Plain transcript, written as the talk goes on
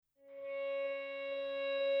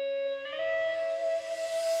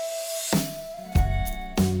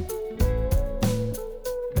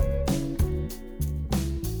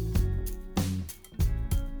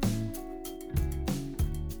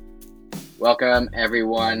Welcome,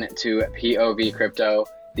 everyone, to POV Crypto,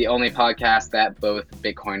 the only podcast that both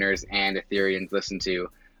Bitcoiners and Ethereans listen to.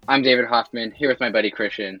 I'm David Hoffman, here with my buddy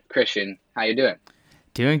Christian. Christian, how you doing?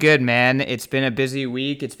 Doing good, man. It's been a busy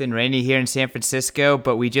week. It's been rainy here in San Francisco,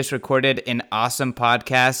 but we just recorded an awesome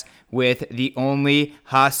podcast with the only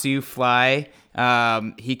Hasu Fly.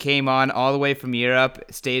 He came on all the way from Europe,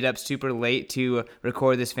 stayed up super late to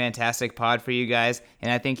record this fantastic pod for you guys,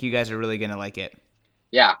 and I think you guys are really going to like it.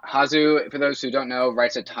 Yeah, Hazu, for those who don't know,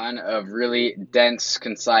 writes a ton of really dense,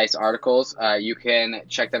 concise articles. You can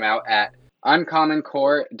check them out at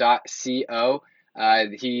uncommoncore.co.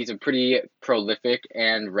 He's a pretty prolific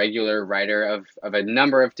and regular writer of a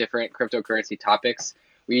number of different cryptocurrency topics.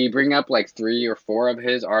 We bring up like 3 or 4 of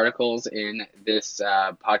his articles in this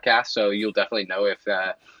podcast, so you'll definitely know if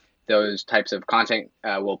those types of content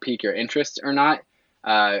will pique your interest or not.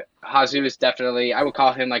 Hazu is definitely, I would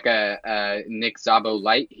call him like a Nick Szabo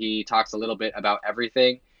light. He talks a little bit about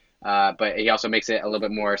everything, but he also makes it a little bit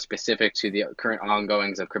more specific to the current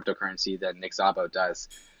ongoings of cryptocurrency than Nick Szabo does.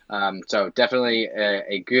 So definitely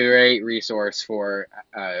a great resource for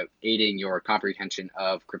aiding your comprehension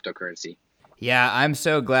of cryptocurrency. Yeah, I'm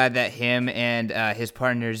so glad that him and his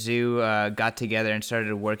partner Zoo got together and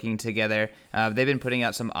started working together. They've been putting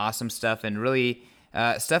out some awesome stuff and really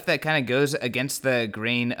stuff that kind of goes against the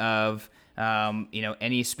grain of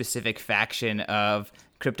any specific faction of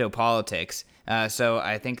crypto politics. So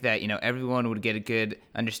I think that everyone would get a good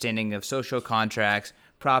understanding of social contracts,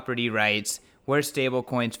 property rights, where stable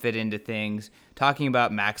coins fit into things, talking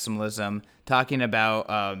about maximalism, talking about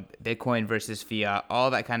Bitcoin versus fiat, all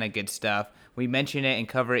that kind of good stuff. We mention it and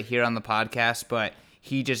cover it here on the podcast, but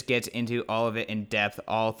he just gets into all of it in depth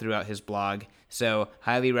all throughout his blog. So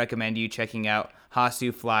highly recommend you checking out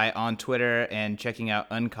Hasu Fly on Twitter and checking out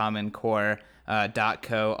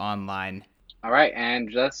uncommoncore.co online. All right,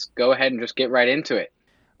 and let's go ahead and just get right into it.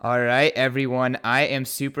 All right, everyone. I am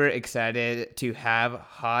super excited to have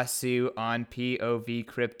Hasu on POV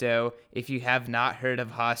Crypto. If you have not heard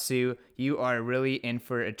of Hasu, you are really in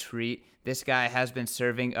for a treat. This guy has been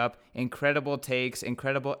serving up incredible takes,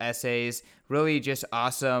 incredible essays, really just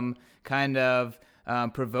awesome, kind of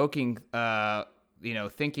provoking,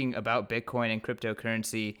 thinking about Bitcoin and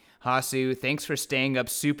cryptocurrency. Hasu, thanks for staying up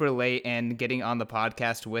super late and getting on the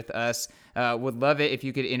podcast with us. Would love it if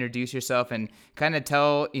you could introduce yourself and kind of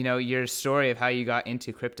tell, your story of how you got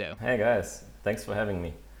into crypto. Hey guys, thanks for having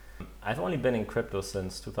me. I've only been in crypto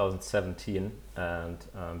since 2017, and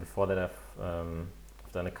before that I've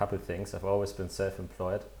done a couple things. I've always been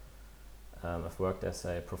self-employed. I've worked as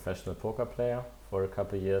a professional poker player for a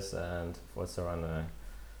couple of years and also run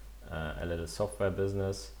a little software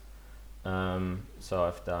business. So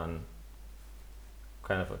I've done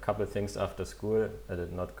kind of a couple of things after school. I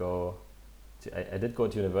did go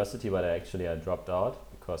to university, but I dropped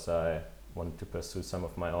out because I wanted to pursue some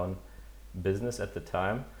of my own business at the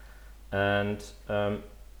time. And I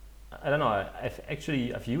don't know,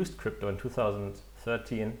 I've used crypto in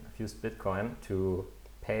 2013. I've used Bitcoin to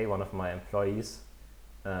pay one of my employees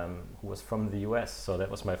who was from the US. So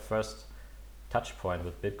that was my first touch point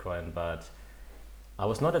with Bitcoin, but I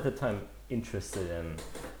was not at the time interested in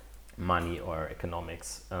money or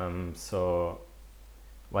economics. So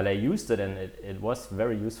while I used it and it was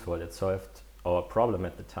very useful, it solved our problem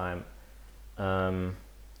at the time, I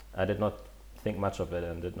did not think much of it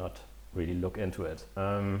and did not really look into it.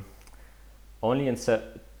 Only in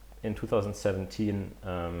 2017,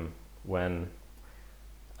 when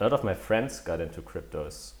a lot of my friends got into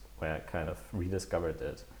cryptos, where I kind of rediscovered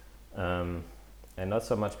it. And not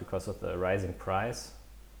so much because of the rising price,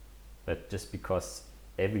 but just because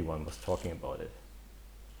everyone was talking about it.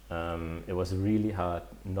 It was really hard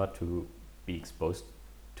not to be exposed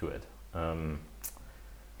to it. And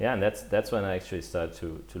that's when I actually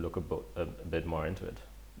started to look a bit more into it.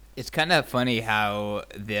 It's kind of funny how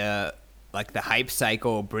the hype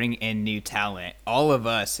cycle bring in new talent. All of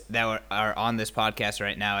us that are on this podcast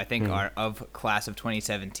right now, I think, are of class of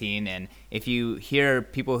 2017. And if you hear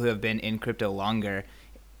people who have been in crypto longer,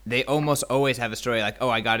 they almost always have a story like, oh,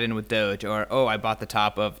 I got in with Doge, or, oh, I bought the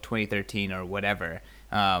top of 2013 or whatever.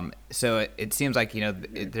 So it seems like,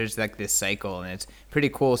 there's like this cycle, and it's pretty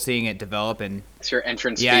cool seeing it develop. And it's your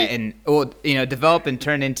entrance yeah, fee. and develop and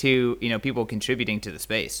turn into, people contributing to the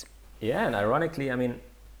space. Yeah, and ironically,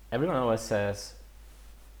 everyone always says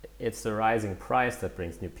it's the rising price that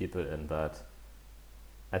brings new people in, but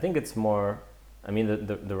I think it's more,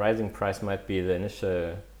 the rising price might be the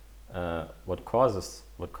initial what causes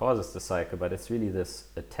the cycle, but it's really this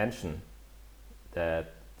attention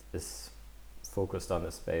that is focused on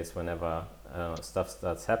the space whenever stuff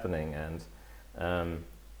starts happening. And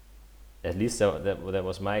at least that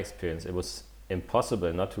was my experience. It was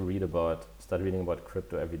impossible not to start reading about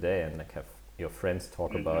crypto every day and like have your friends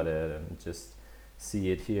talk about it and just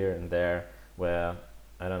see it here and there, where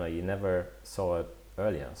I don't know, you never saw it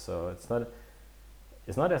earlier. So it's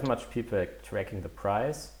not as much people tracking the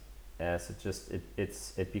price as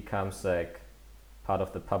it becomes like part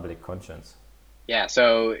of the public conscience. Yeah,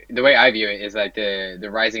 so the way I view it is like the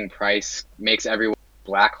rising price makes everyone a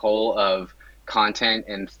black hole of content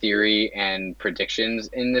and theory and predictions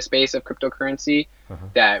in the space of cryptocurrency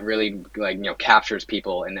that really like captures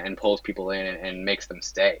people and pulls people in and makes them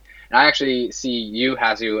stay. And I actually see you,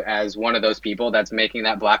 Hasu, as one of those people that's making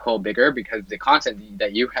that black hole bigger because the content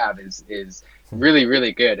that you have is really,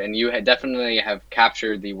 really good, and you definitely have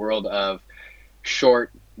captured the world of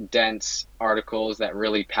short, dense articles that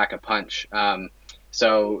really pack a punch.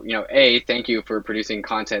 So, thank you for producing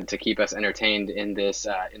content to keep us entertained in this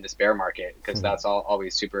bear market, because that's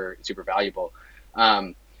always super super valuable.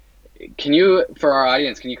 Um, can you, for our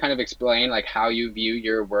audience, can you kind of explain like how you view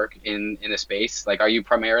your work in the space? Like, are you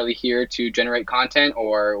primarily here to generate content,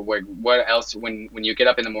 or what else when you get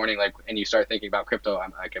up in the morning, like, and you start thinking about crypto?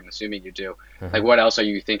 I'm assuming you do. Like, what else are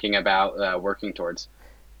you thinking about working towards?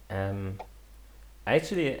 Um, I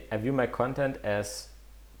view my content as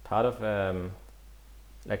part of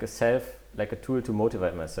like a tool to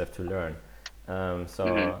motivate myself to learn.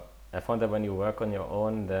 So I found that when you work on your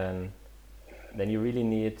own, then you really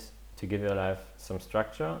need to give your life some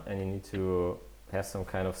structure, and you need to have some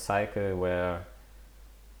kind of cycle where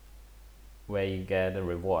you get a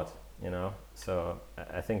reward, So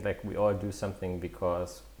I think like we all do something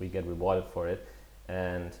because we get rewarded for it.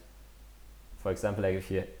 And for example, like if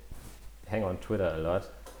you hang on Twitter a lot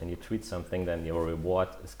and you tweet something, then your reward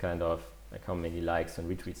is kind of like how many likes and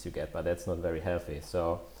retweets you get, but that's not very healthy.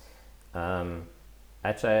 So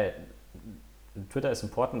I try, Twitter is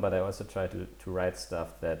important, but I also try to write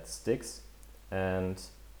stuff that sticks. And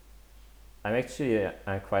I'm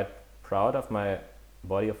quite proud of my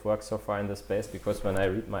body of work so far in this space, because when I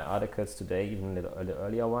read my articles today, even the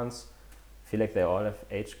earlier ones, I feel like they all have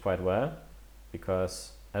aged quite well,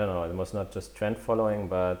 because I don't know, it was not just trend following,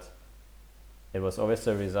 but it was always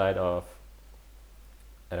the result of,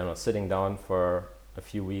 I don't know, sitting down for a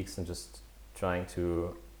few weeks and just trying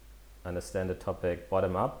to understand the topic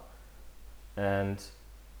bottom up. And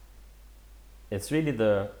it's really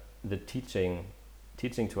the teaching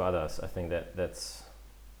to others. I think that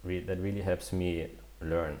really helps me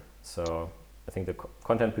learn. So I think the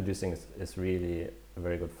content producing is really a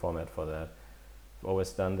very good format for that. I've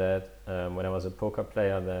always done that. When I was a poker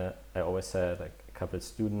player, I always had like a couple of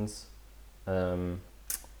students who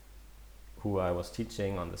I was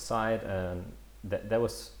teaching on the side, and that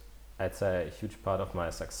was, I'd say, a huge part of my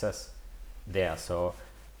success there. So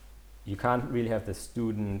you can't really have the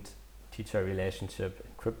student-teacher relationship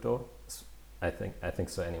in crypto. I think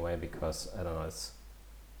so anyway, because I don't know, it's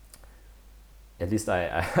at least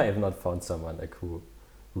I have not found someone like who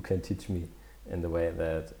can teach me in the way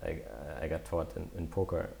that I got taught in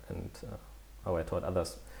poker, and how I taught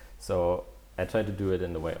others. So I try to do it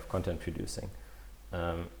in the way of content producing,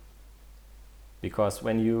 because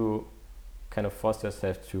when you kind of force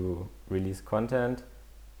yourself to release content,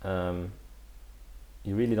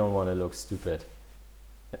 you really don't want to look stupid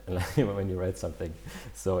when you write something.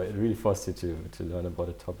 So it really forces you to learn about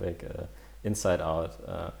a topic inside out,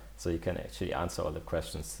 so you can actually answer all the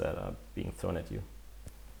questions that are being thrown at you.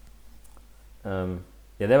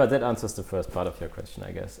 That answers the first part of your question,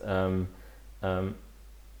 I guess.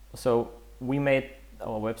 So we made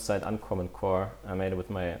our website Uncommon Core. I made it with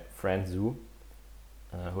my friend Zu,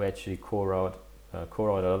 who actually co-wrote a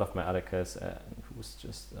lot of my articles, and who's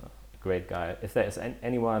just a great guy. If there is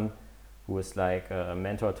anyone who is like a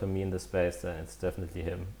mentor to me in the space, then it's definitely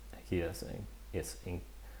him. He is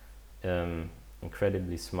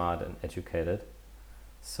incredibly smart and educated.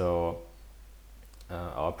 So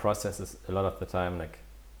our process is a lot of the time like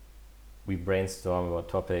we brainstorm about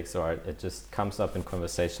topics, or it just comes up in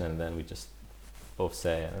conversation, and then we just both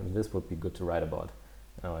say, this would be good to write about,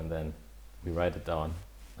 and then we write it down.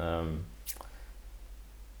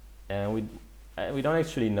 And we don't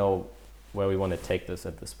actually know where we want to take this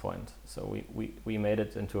at this point. So we made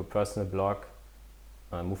it into a personal blog,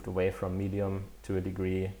 moved away from Medium to a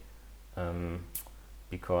degree,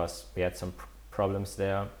 because we had some problems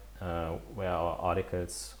there, where our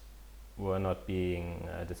articles were not being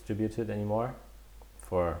distributed anymore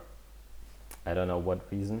for I don't know what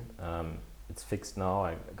reason. It's fixed now.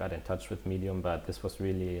 I got in touch with Medium, but this was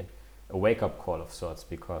really a wake-up call of sorts,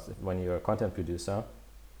 because when you're a content producer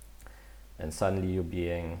and suddenly you're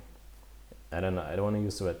being, I don't know, I don't want to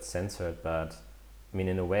use the word censored, but I mean,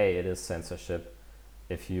 in a way, it is censorship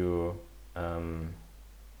if you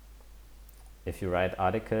write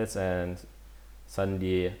articles and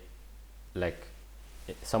suddenly, like,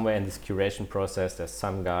 somewhere in this curation process, there's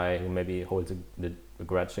some guy who maybe holds a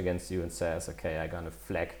grudge against you and says, okay, I'm gonna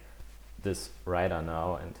flag this writer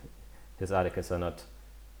now, and his articles are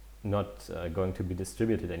not going to be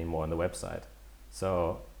distributed anymore on the website.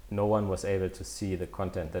 So no one was able to see the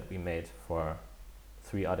content that we made for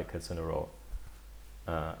 3 articles in a row.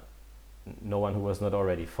 No one who was not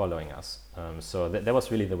already following us. So that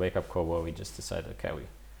was really the wake-up call where we just decided, okay,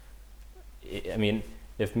 I mean,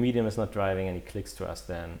 if Medium is not driving any clicks to us,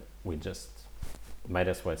 then we just might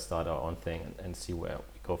as well start our own thing and see where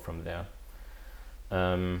we go from there.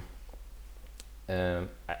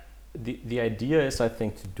 The idea is, I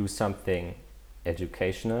think, to do something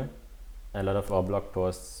educational. A lot of our blog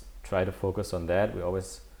posts try to focus on that. We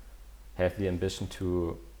always have the ambition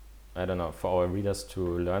to, I don't know, for our readers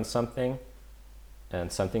to learn something,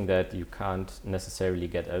 and something that you can't necessarily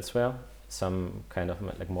get elsewhere. Some kind of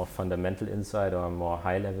like more fundamental insight or a more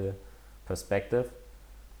high level perspective.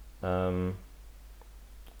 But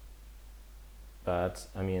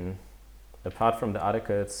I mean, apart from the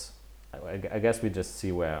articles, I guess we just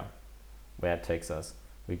see where it takes us.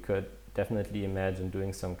 We could definitely imagine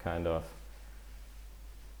doing some kind of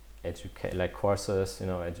like courses, you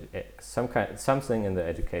know, something in the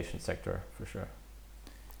education sector for sure.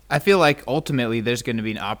 I feel like ultimately there's going to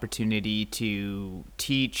be an opportunity to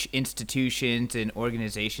teach institutions and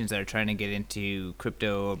organizations that are trying to get into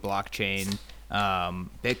crypto or blockchain,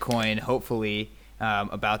 Bitcoin, hopefully,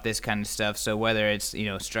 about this kind of stuff. So whether it's, you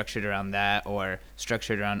know, structured around that or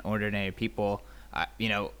structured around ordinary people, you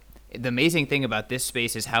know, the amazing thing about this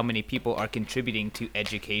space is how many people are contributing to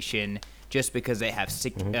education just because they have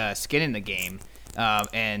skin in the game.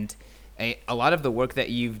 And a lot of the work that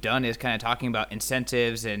you've done is kind of talking about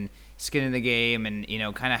incentives and skin in the game and, you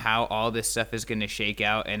know, kind of how all this stuff is going to shake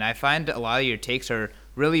out. And I find a lot of your takes are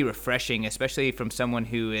really refreshing, especially from someone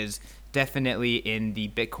who is definitely in the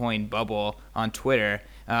Bitcoin bubble on Twitter.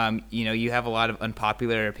 You know, you have a lot of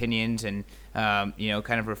unpopular opinions and, you know,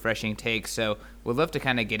 kind of refreshing takes. So we'd love to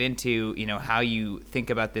kind of get into, you know, how you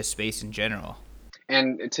think about this space in general.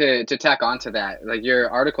 And to tack on to that, like your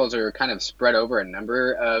articles are kind of spread over a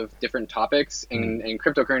number of different topics, and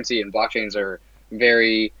cryptocurrency and blockchains are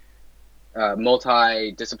very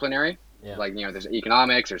multidisciplinary. Yeah. Like, you know, there's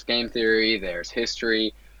economics, there's game theory, there's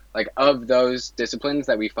history. Like, of those disciplines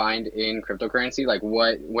that we find in cryptocurrency, like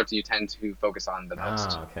what do you tend to focus on the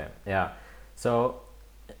most? Okay, yeah. So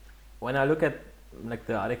when I look at like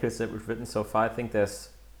the articles that we've written so far, I think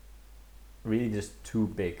there's really just 2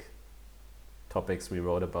 big topics we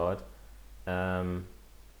wrote about. I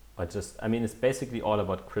mean, it's basically all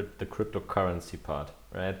about the cryptocurrency part,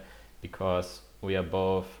 right? Because we are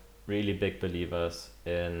both really big believers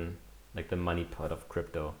in like the money part of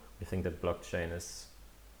crypto. We think that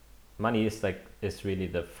money is really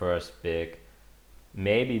the first big,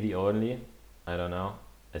 maybe the only, I don't know.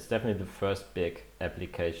 It's definitely the first big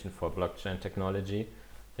application for blockchain technology.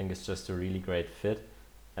 I think it's just a really great fit,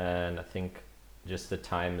 and I think just the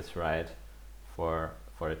time is right for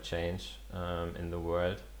a change in the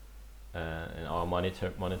world, in our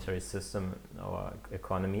monetary system, our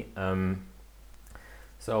economy.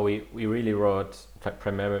 So we really wrote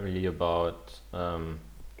primarily about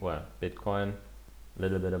Bitcoin, a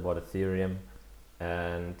little bit about Ethereum,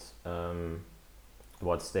 and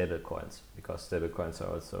about stablecoins, because stablecoins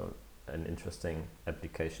are also an interesting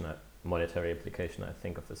application, monetary application, I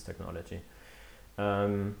think, of this technology.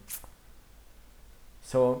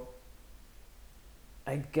 So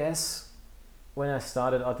I guess when I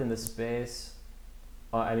started out in the space,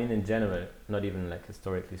 or I mean in general, not even like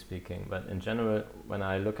historically speaking, but in general, when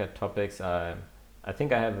I look at topics, I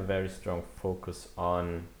think I have a very strong focus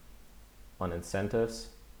on incentives,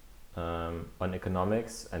 on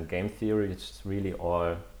economics and game theory, which is really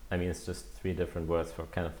all, I mean, it's just 3 different words for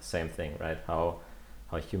kind of the same thing, right? How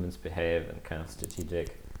humans behave in kind of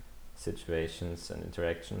strategic situations and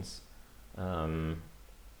interactions.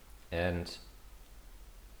 And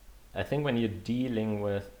I think when you're dealing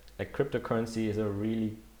with, like, cryptocurrency is a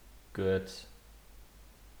really good,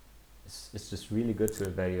 it's just really good to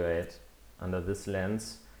evaluate under this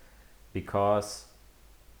lens, because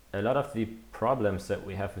a lot of the problems that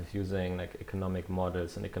we have with using like economic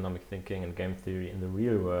models and economic thinking and game theory in the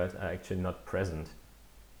real world are actually not present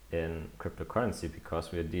in cryptocurrency,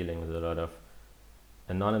 because we're dealing with a lot of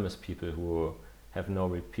anonymous people who have no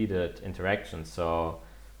repeated interactions. So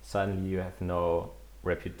suddenly you have no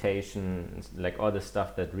reputation, like all the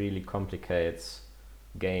stuff that really complicates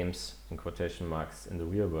games in quotation marks in the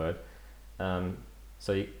real world.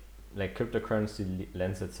 So like cryptocurrency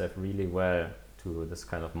lends itself really well to this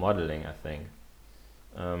kind of modeling, I think.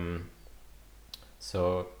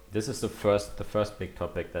 So this is the first big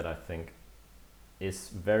topic that I think is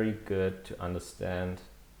very good to understand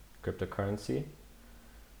cryptocurrency.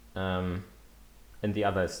 And the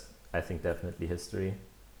other is, I think, definitely history.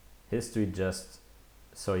 History, just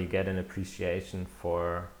so you get an appreciation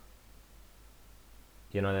for,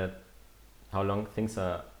 that how long things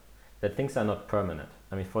are not permanent.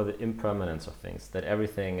 I mean, for the impermanence of things, that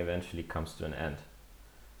everything eventually comes to an end.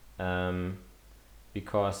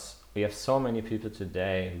 Because we have so many people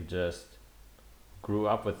today who just grew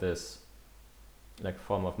up with this like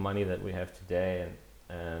form of money that we have today,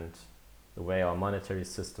 and the way our monetary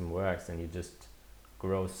system works, and you just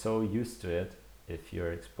grow so used to it if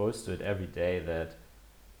you're exposed to it every day, that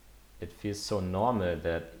it feels so normal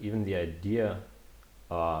that even the idea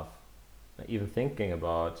of even thinking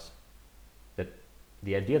about that,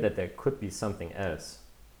 the idea that there could be something else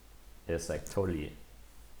is like totally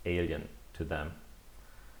alien to them.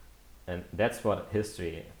 And that's what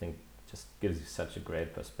history, I think, just gives you such a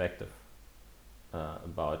great perspective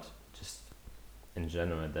about just in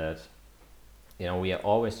general, that we are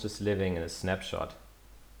always just living in a snapshot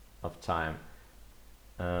of time,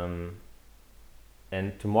 and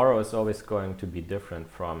tomorrow is always going to be different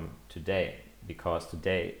from today, because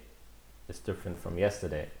today is different from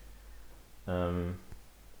yesterday.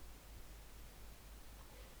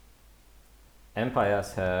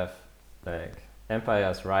 Empires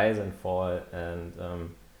rise and fall,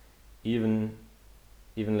 and even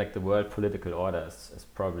like the world political order is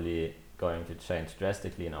probably going to change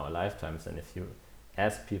drastically in our lifetimes. And if you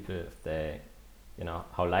ask people if they,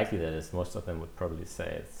 how likely that is, most of them would probably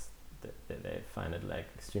say they find it like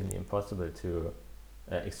extremely unlikely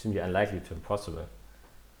to impossible.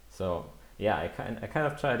 So yeah, I kind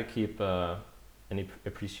of try to keep an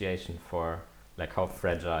appreciation for like how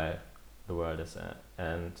fragile the world is,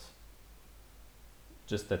 and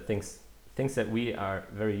just that things that we are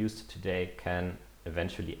very used to today can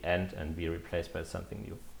eventually end and be replaced by something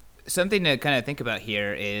new. Something to kind of think about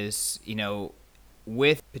here is,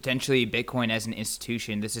 with potentially Bitcoin as an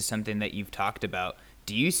institution, this is something that you've talked about.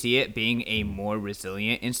 Do you see it being a more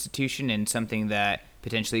resilient institution and something that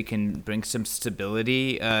potentially can bring some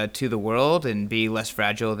stability to the world and be less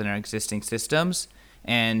fragile than our existing systems?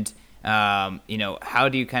 And, how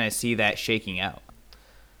do you kind of see that shaking out?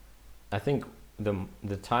 I think the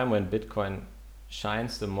time when Bitcoin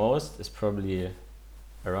shines the most is probably,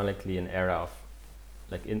 ironically, an era of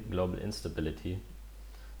like global instability.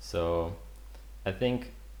 So I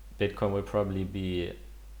think Bitcoin will probably be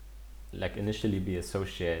initially be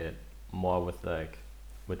associated more with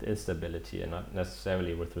instability and not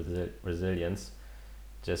necessarily with resilience,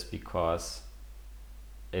 just because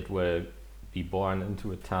it will be born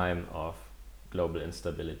into a time of global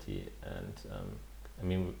instability. And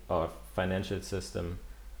our financial system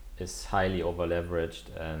is highly over leveraged,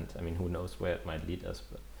 and who knows where it might lead us.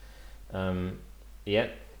 But yeah,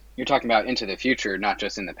 you're talking about into the future, not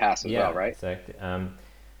just in the past as well, right? Exactly.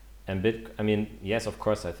 Yes, of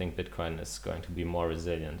course, I think Bitcoin is going to be more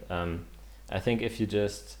resilient. I think if you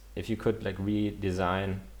could like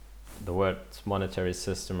redesign the world's monetary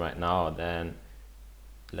system right now, then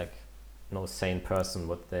like no sane person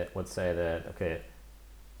would say that, okay,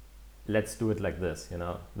 let's do it like this.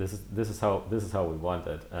 This is how we want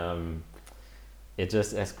it. It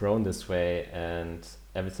just has grown this way, and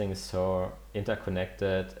everything is so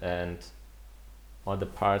interconnected, and all the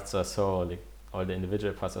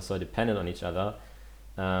individual parts are so dependent on each other.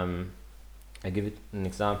 I give it an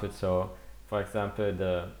example. So, for example,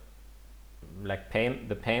 the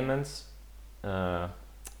payments,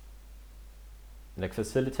 like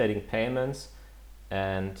facilitating payments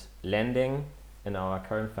and lending in our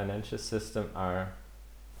current financial system are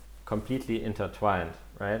completely intertwined,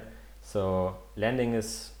 right? So lending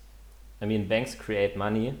is, banks create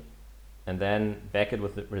money and then back it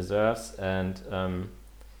with the reserves, and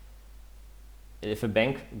if a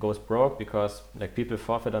bank goes broke because like people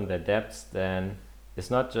forfeit on their debts, then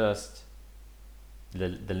it's not just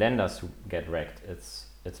the lenders who get wrecked. It's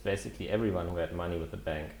basically everyone who had money with the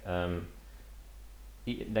bank.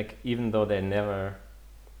 Even though they never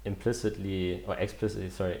implicitly or explicitly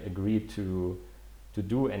agreed to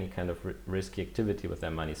do any kind of risky activity with their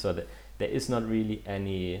money. So that there is not really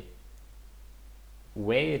any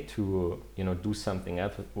way to do something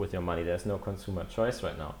else with your money. There's no consumer choice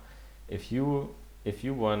right now. If you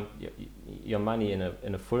want your money in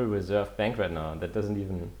a full reserve bank right now, that doesn't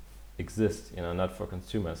even exist, not for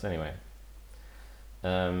consumers anyway.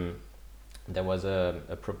 There was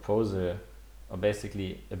a proposal, or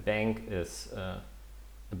basically a bank is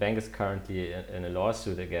the bank is currently in a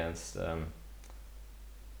lawsuit against, I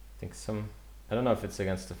think I don't know if it's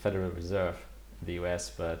against the Federal Reserve in the US,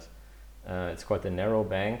 but it's called the Narrow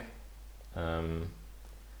Bank.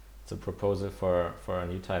 It's a proposal for a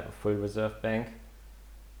new type of full reserve bank.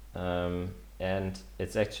 And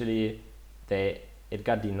it's actually, it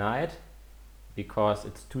got denied because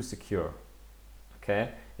it's too secure.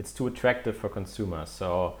 Okay, it's too attractive for consumers,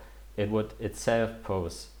 so it would itself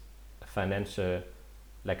pose a financial,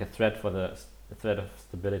 like a threat of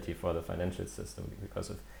stability for the financial system,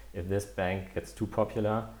 because if this bank gets too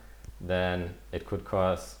popular, then it could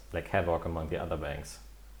cause like havoc among the other banks,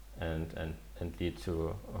 and lead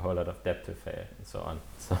to a whole lot of debt to fail and so on.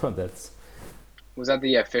 So that's, Was that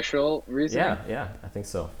the official reason? yeah, I think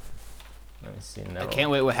so. Let me see now. I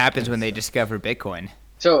can't wait what happens when they discover Bitcoin.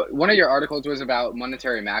 So one of your articles was about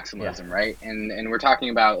monetary Yeah. maximalism, right? And we're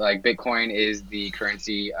talking about like Bitcoin is the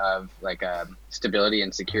currency of like stability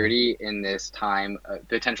and security in this time,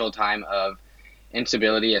 potential time of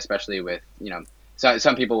instability, especially with, you know, so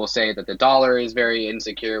some people will say that the dollar is very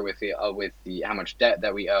insecure with the how much debt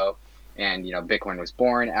that we owe, and you know Bitcoin was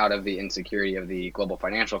born out of the insecurity of the global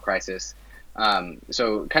financial crisis.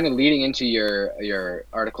 So kind of leading into your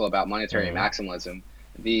article about monetary Mhm. maximalism,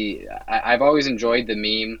 I've always enjoyed the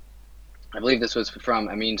meme. I believe this was from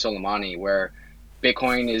Amin Soleimani, where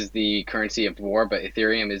Bitcoin is the currency of war, but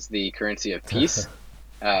Ethereum is the currency of peace.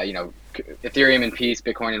 You know, Ethereum and peace,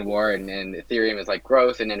 Bitcoin and war, and Ethereum is like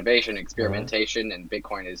growth and innovation, Mhm. experimentation, and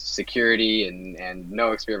Bitcoin is security and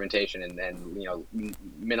no experimentation and you know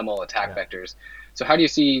minimal attack Yeah. vectors. So how do you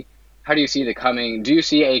see the coming? Do you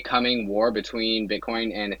see a coming war between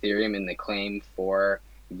Bitcoin and Ethereum in the claim for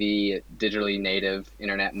the digitally native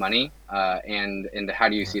internet money? And how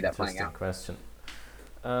do you see that playing Interesting out?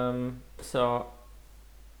 question. So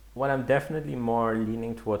what I'm definitely more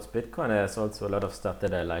leaning towards Bitcoin. There's also a lot of stuff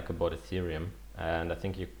that I like about Ethereum, and I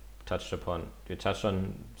think you touched on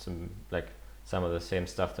some of the same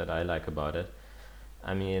stuff that I like about it.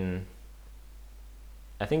 I mean,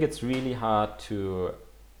 I think it's really hard to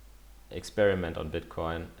experiment on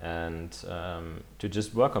Bitcoin and to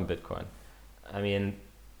just work on Bitcoin. I mean,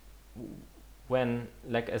 when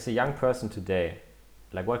like as a young person today,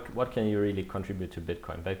 like what can you really contribute to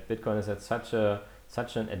Bitcoin? Like Bitcoin is at such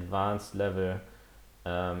an advanced level,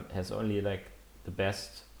 has only like the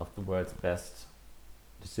best of the world's best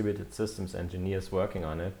distributed systems engineers working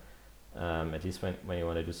on it. At least when you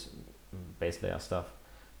want to do base layer stuff,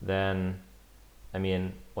 then I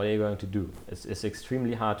mean, what are you going to do? It's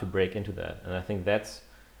extremely hard to break into that, and I think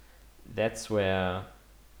that's where,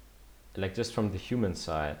 like just from the human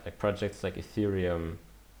side, like projects like Ethereum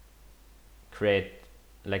create,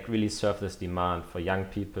 like really serve this demand for young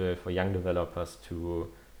people, for young developers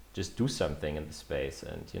to just do something in the space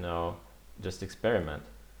and, you know, just experiment.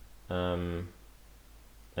 Um,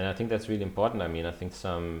 and I think that's really important. I mean, I think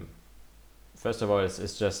first of all,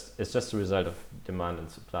 it's just a result of demand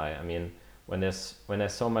and supply. I mean, when there's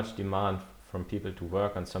so much demand from people to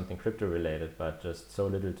work on something crypto related, but just so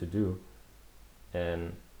little to do,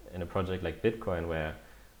 in a project like Bitcoin, where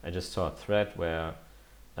I just saw a thread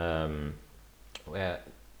um, where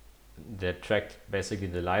they tracked basically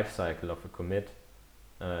the life cycle of a commit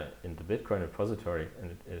in the Bitcoin repository,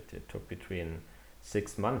 and it took between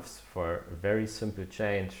 6 months for a very simple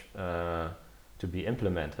change to be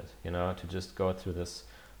implemented. You know, to just go through this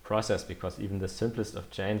process, because even the simplest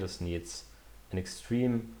of changes needs an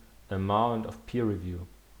extreme amount of peer review,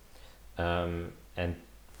 and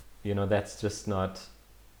you know that's just not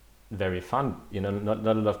very fun. You know, not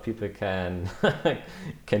a lot of people can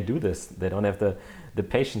can do this. They don't have the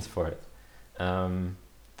patience for it, and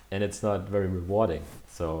it's not very rewarding.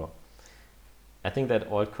 So I think that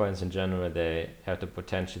altcoins in general, they have the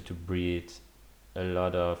potential to breed a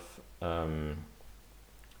lot of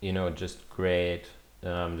just great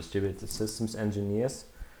distributed systems engineers,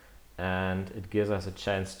 and it gives us a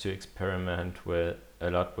chance to experiment with a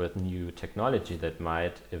lot with new technology that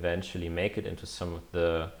might eventually make it into some of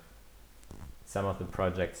the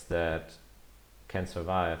projects that can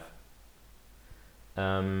survive.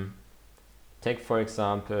 Um, Take for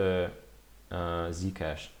example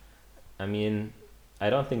Zcash. I mean, I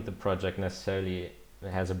don't think the project necessarily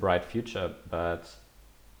has a bright future, but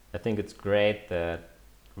I think it's great that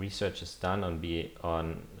research is done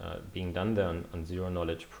being done there on zero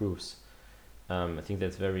knowledge proofs. I think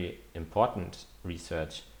that's very important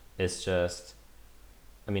research. It's just,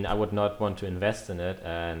 I mean, I would not want to invest in it,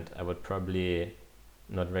 and I would probably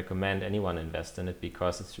not recommend anyone invest in it,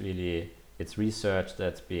 because it's research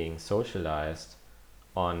that's being socialized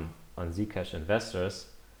on Zcash investors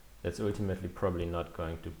that's ultimately probably not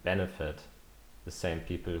going to benefit the same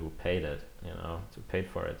people who paid it, who paid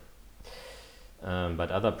for it,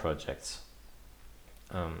 but other projects.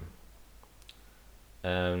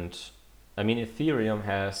 And I mean, Ethereum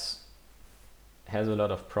has a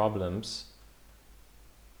lot of problems.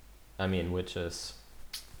 I mean,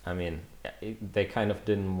 they kind of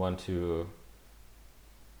didn't want to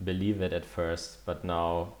believe it at first, but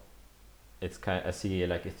now it's I see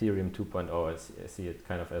like Ethereum 2.0. I see it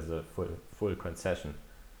kind of as a full concession.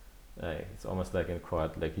 It's almost like in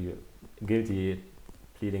court, like you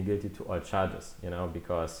pleading guilty to all charges,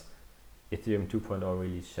 because Ethereum 2.0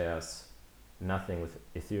 really shares nothing with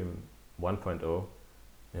Ethereum 1.0.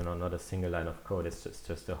 Not a single line of code. It's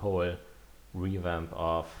just a whole revamp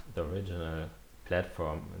of the original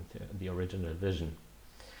platform and the original vision,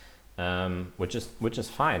 which is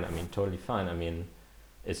fine. I mean, totally fine. I mean,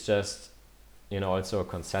 it's just also a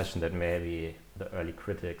concession that maybe the early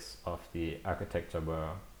critics of the architecture were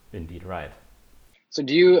indeed right. So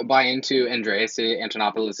do you buy into Andreas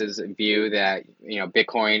Antonopoulos' view that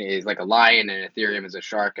Bitcoin is like a lion and Ethereum is a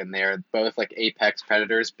shark, and they're both like apex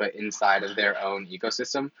predators but inside of their own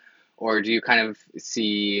ecosystem? Or do you kind of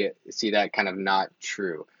see that kind of not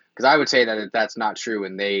true? Because I would say that that's not true,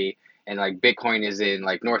 and like Bitcoin is in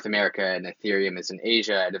like North America and Ethereum is in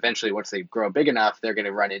Asia, and eventually once they grow big enough, they're going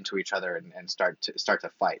to run into each other and start to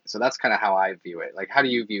fight. So that's kind of how I view it. Like, how do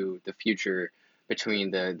you view the future between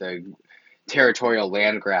the territorial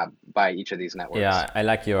land grab by each of these networks? Yeah, I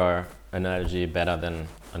like your analogy better than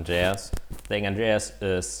Andreas. I think Andreas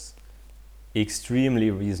is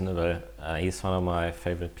extremely reasonable. He's one of my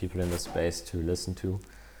favorite people in the space to listen to.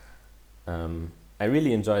 I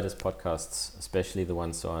really enjoy his podcasts, especially the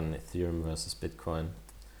ones on Ethereum versus Bitcoin.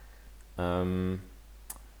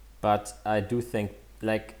 But I do think,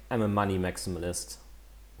 like, I'm a money maximalist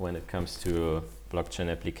when it comes to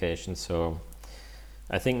blockchain applications. So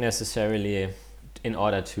I think necessarily in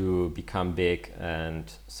order to become big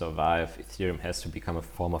and survive, Ethereum has to become a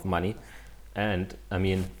form of money. And I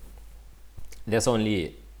mean, there's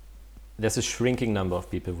a shrinking number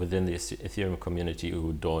of people within the Ethereum community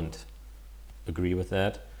who don't agree with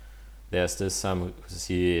that. There's still some who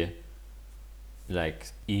see like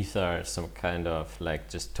Ether some kind of like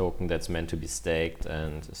just token that's meant to be staked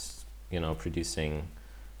and is, producing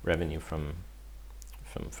revenue from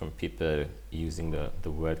people using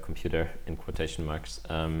the word computer in quotation marks.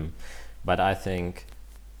 But I think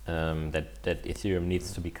that Ethereum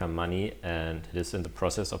needs to become money, and it is in the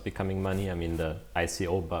process of becoming money. I mean, the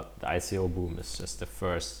ICO boom is just the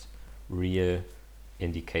first real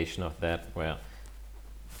indication of that, where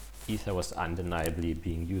Ether was undeniably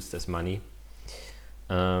being used as money.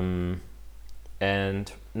 And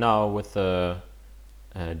now with the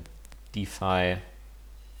DeFi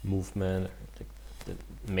movement, the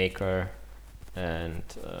Maker and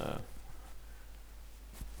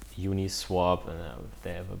Uniswap, and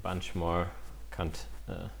they have a bunch more.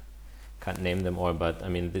 Can't name them all, but I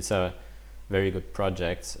mean, these are very good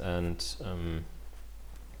projects, and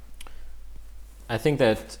I think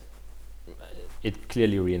that it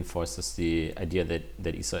clearly reinforces the idea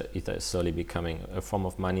that Ether is slowly becoming a form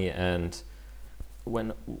of money, and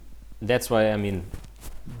that's why, I mean,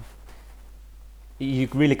 you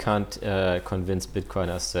really can't convince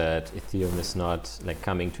Bitcoiners that Ethereum is not like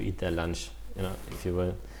coming to eat their lunch, if you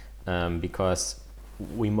will, because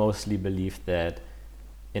we mostly believe that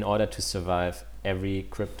in order to survive, every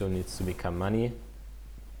crypto needs to become money,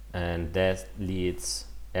 and that leads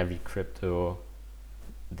every crypto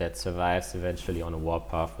that survives eventually on a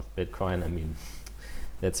warpath with Bitcoin. I mean,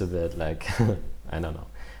 that's a bit like, I don't know.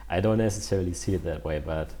 I don't necessarily see it that way,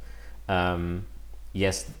 but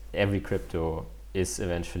yes, every crypto is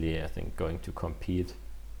eventually, I think, going to compete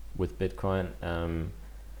with Bitcoin.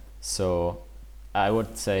 So I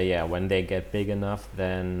would say, yeah, when they get big enough,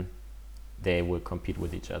 then they will compete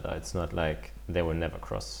with each other. It's not like they will never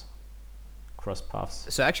cross paths.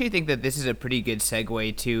 So I actually think that this is a pretty good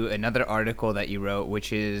segue to another article that you wrote,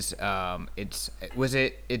 which is it's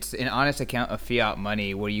an honest account of fiat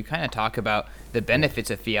money, where you kind of talk about the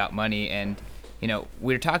benefits of fiat money. And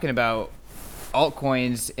we're talking about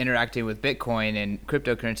altcoins interacting with Bitcoin and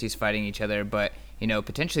cryptocurrencies fighting each other, but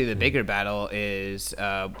potentially the bigger battle is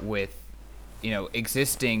with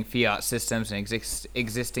existing fiat systems and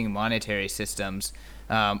existing monetary systems.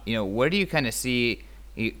 Where do you kind of see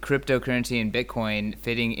cryptocurrency and Bitcoin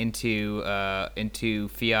fitting into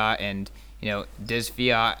fiat, and does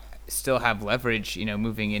fiat still have leverage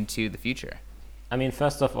moving into the future? I mean,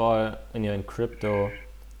 first of all, when you're in crypto,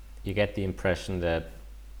 you get the impression that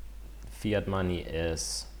fiat money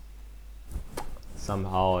is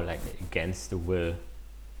somehow like against the will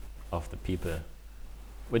of the people,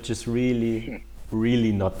 which is really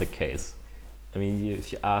really not the case. I mean,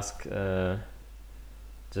 if you ask,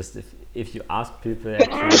 if you ask people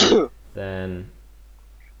actually, then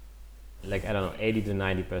like, I don't know, 80 to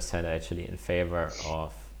 90% are actually in favor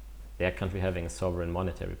of their country having a sovereign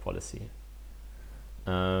monetary policy.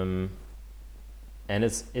 And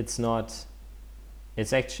it's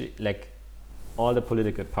actually like all the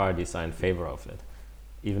political parties are in favor of it.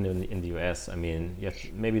 Even in the US, I mean,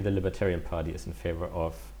 maybe the Libertarian Party is in favor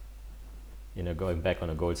of, going back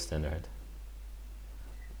on a gold standard.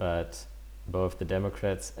 But both the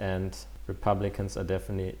Democrats and Republicans are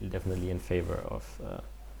definitely in favor of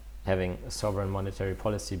having a sovereign monetary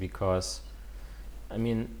policy because, I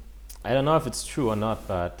mean, I don't know if it's true or not,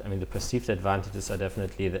 but I mean, the perceived advantages are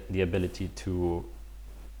definitely the ability to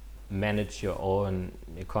manage your own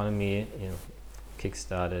economy,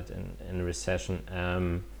 kickstarted in a recession,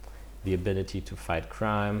 the ability to fight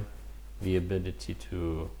crime, the ability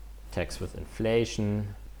to tax with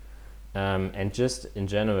inflation, and just in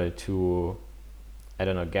general to,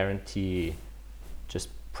 guarantee just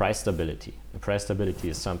price stability. And price stability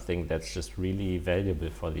is something that's just really valuable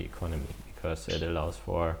for the economy because it allows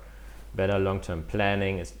for better long-term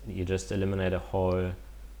planning. You just eliminate a whole...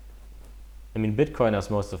 I mean, Bitcoiners,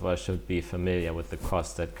 most of us should be familiar with the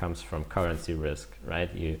cost that comes from currency risk,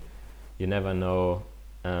 right? You never know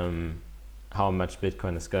how much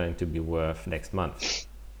Bitcoin is going to be worth next month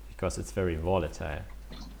because it's very volatile.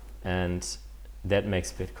 And that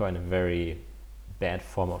makes Bitcoin a very bad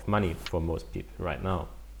form of money for most people right now.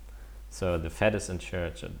 So the Fed is in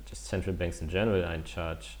charge, and just central banks in general are in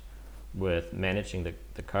charge with managing the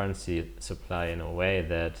currency supply in a way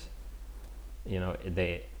that,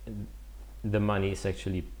 the money is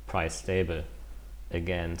actually price stable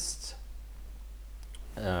against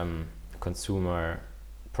consumer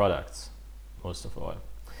products, most of all.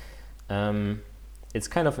 It's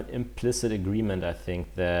kind of an implicit agreement, I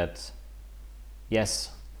think, that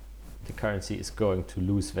yes, the currency is going to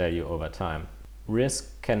lose value over time.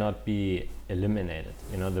 Risk cannot be eliminated.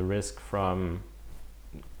 The risk from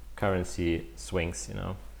currency swings,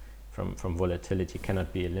 from volatility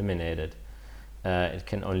cannot be eliminated. It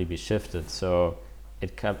can only be shifted. So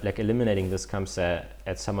eliminating this comes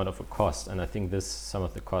at somewhat of a cost, and I think this is some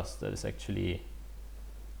of the cost that is actually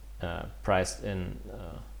priced in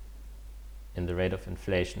the rate of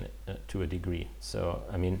inflation to a degree. So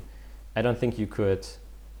I mean, I don't think you could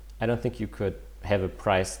have a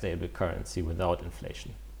price stable currency without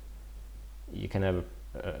inflation. You can have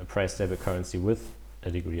a price stable currency with a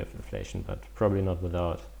degree of inflation, but probably not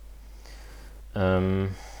without.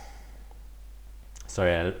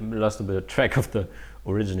 Sorry, I lost a bit of track of the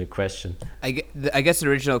original question. I guess the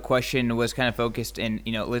original question was kind of focused in,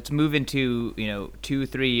 let's move into,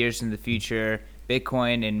 2-3 years in the future.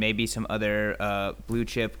 Bitcoin and maybe some other blue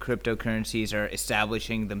chip cryptocurrencies are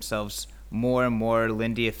establishing themselves more and more.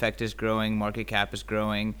 Lindy effect is growing, market cap is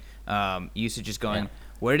growing, usage is going. Yeah.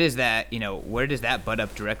 Where does that butt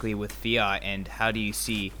up directly with fiat, and how do you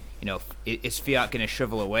see, is fiat going to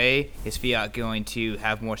shrivel away? Is fiat going to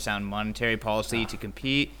have more sound monetary policy to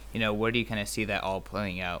compete? Where do you kind of see that all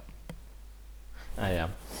playing out? Yeah,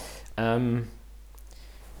 I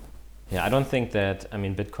don't think that,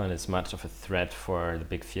 Bitcoin is much of a threat for the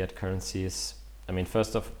big fiat currencies.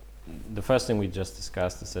 The first thing we just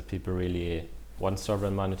discussed is that people really want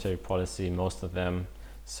sovereign monetary policy, most of them,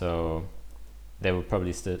 so they will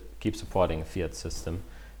probably still keep supporting a fiat system.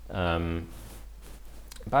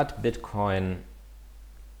 But Bitcoin,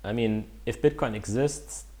 if Bitcoin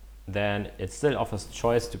exists, then it still offers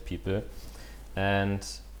choice to people. And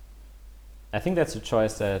I think that's a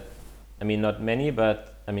choice that, not many,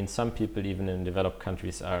 but some people even in developed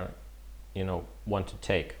countries are, want to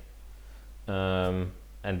take. And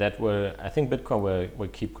that I think Bitcoin will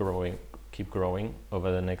keep growing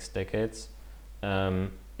over the next decades.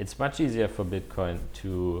 It's much easier for Bitcoin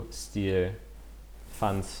to steal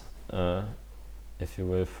funds, if you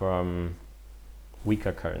will, from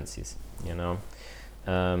weaker currencies.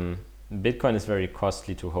 Bitcoin is very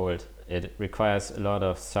costly to hold. It requires a lot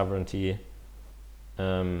of sovereignty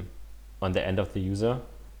on the end of the user.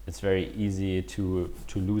 It's very easy to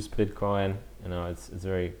lose Bitcoin. It's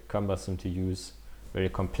very cumbersome to use, very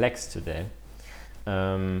complex today,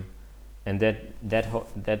 and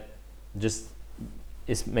that just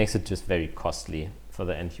makes it just very costly for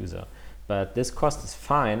the end user. But this cost is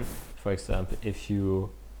fine. For example, if your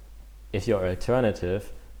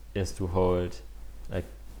alternative is to hold like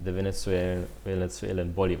the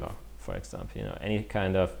Venezuelan bolivar, for example, any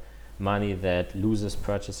kind of money that loses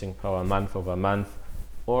purchasing power month over month,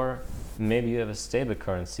 or maybe you have a stable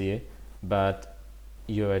currency, but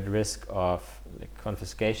you're at risk of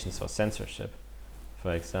confiscations or censorship.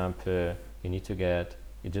 For example,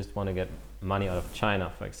 you just want to get money out of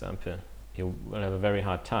China, for example. You will have a very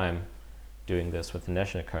hard time doing this with the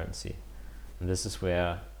national currency. And this is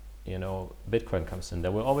where, Bitcoin comes in.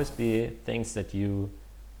 There will always be things that you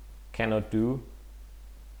cannot do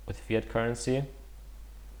with fiat currency.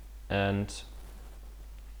 And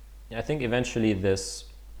I think eventually this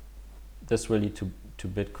will lead to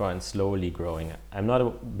Bitcoin slowly growing. I'm not a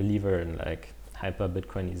believer in like hyper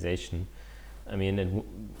Bitcoinization. I mean,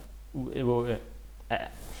 it will.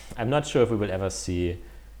 I'm not sure if we will ever see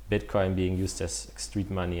Bitcoin being used as street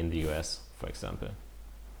money in the US, for example.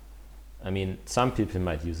 I mean, some people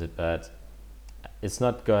might use it, but it's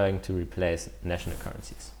not going to replace national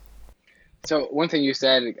currencies. So one thing you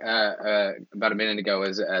said about a minute ago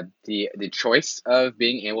is the choice of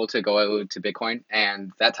being able to go to Bitcoin,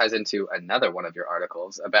 and that ties into another one of your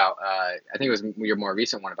articles about I think it was your more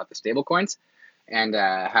recent one about the stablecoins, and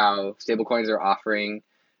how stablecoins are offering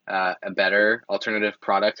a better alternative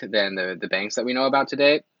product than the banks that we know about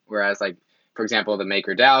today. Whereas, like, for example, the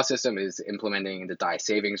MakerDAO system is implementing the DAI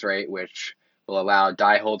savings rate, which will allow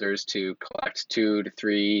DAI holders to collect 2 to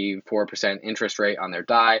 3, 4% interest rate on their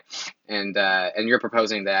DAI, and you're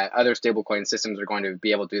proposing that other stablecoin systems are going to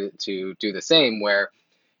be able to do the same, where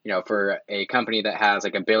for a company that has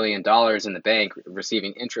like $1 billion in the bank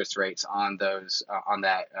receiving interest rates on those on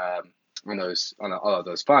all of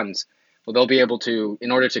those funds, well, they'll be able to,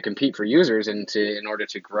 in order to compete for users and in order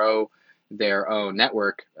to grow their own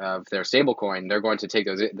network of their stablecoin, they're going to take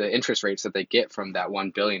the interest rates that they get from that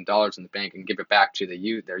 $1 billion in the bank and give it back to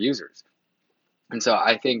their users. And so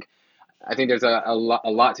I think there's a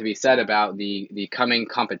lot to be said about the coming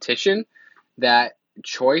competition that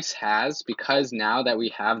Choice has, because now that we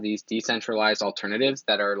have these decentralized alternatives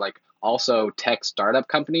that are like also tech startup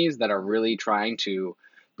companies that are really trying to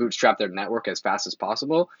bootstrap their network as fast as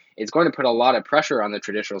possible, it's going to put a lot of pressure on the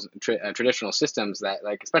traditional systems that,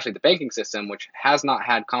 like, especially the banking system, which has not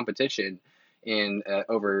had competition in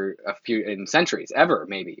over in centuries ever,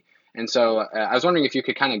 maybe. And so I was wondering if you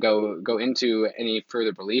could kind of go into any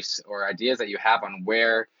further beliefs or ideas that you have on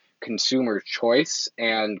where consumer choice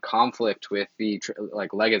and conflict with the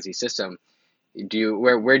legacy system,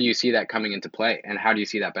 where do you see that coming into play, and how do you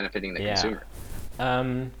see that benefiting the consumer?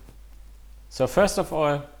 So first of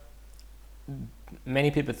all,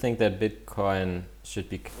 many people think that Bitcoin should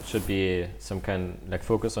be some kind like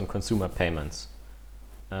focus on consumer payments,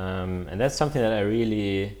 and that's something that I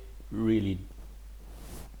really, really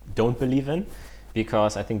don't believe in,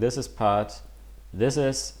 because I think this is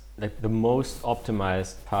like the most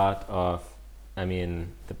optimized part of,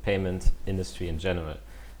 the payment industry in general.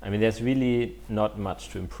 I mean, there's really not much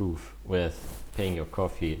to improve with paying your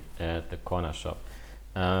coffee at the corner shop.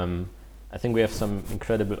 I think we have some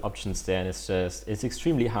incredible options there, and it's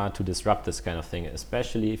extremely hard to disrupt this kind of thing,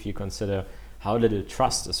 especially if you consider how little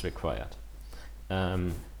trust is required. Are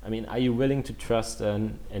you willing to trust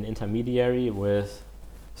an intermediary with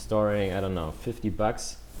storing,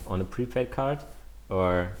 $50 on a prepaid card,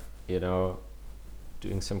 or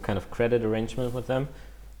doing some kind of credit arrangement with them?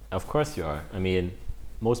 Of course you are.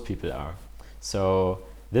 Most people are. So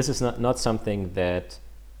this is not something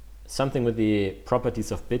with the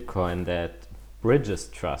properties of Bitcoin that bridges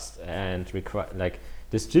trust and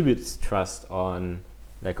distributes trust on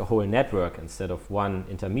like a whole network instead of one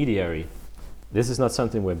intermediary. This is not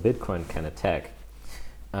something where Bitcoin can attack.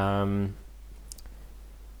 I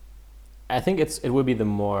think it will be the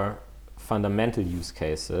more fundamental use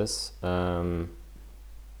cases,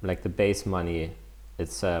 like the base money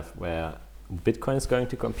itself, where Bitcoin is going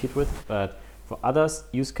to compete with. But for other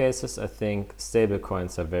use cases, I think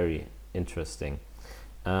stablecoins are very interesting.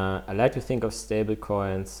 I like to think of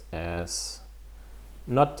stablecoins as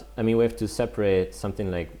we have to separate something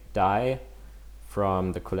like DAI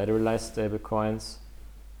from the collateralized stablecoins.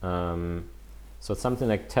 So something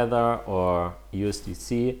like Tether or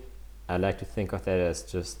USDC, I like to think of that as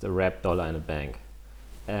just a wrapped dollar in a bank.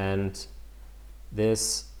 And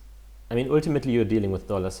ultimately you're dealing with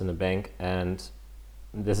dollars in a bank, and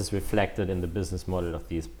this is reflected in the business model of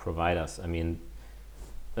these providers. A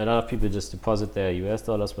lot of people just deposit their US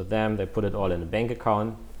dollars with them, they put it all in a bank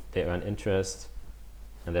account, they earn interest,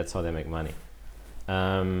 and that's how they make money.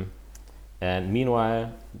 And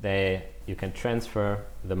meanwhile, you can transfer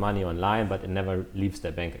the money online, but it never leaves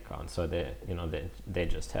their bank account. So they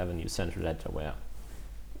just have a new central ledger where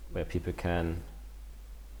people can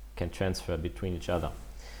transfer between each other.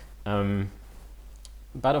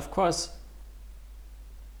 But of course,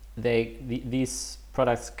 these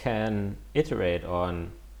products can iterate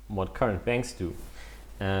on what current banks do,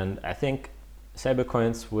 and I think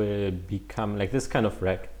stablecoins will become like this kind of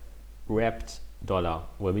wrapped dollar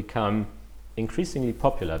will become increasingly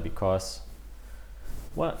popular because,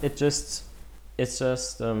 well, it's just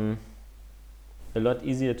a lot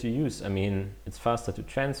easier to use. I mean, it's faster to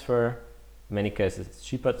transfer. In many cases, it's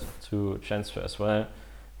cheaper to transfer as well.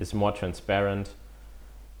 It's more transparent.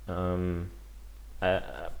 I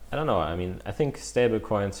don't know. I mean, I think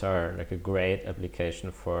stablecoins are like a great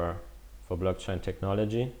application for blockchain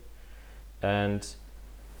technology, and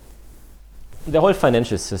the whole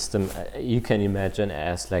financial system you can imagine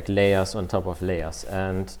as like layers on top of layers,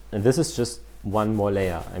 and this is just one more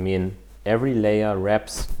layer. I mean, every layer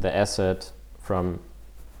wraps the asset from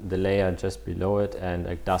the layer just below it and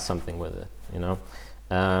like does something with it, you know.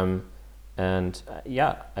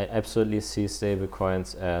 Yeah, I absolutely see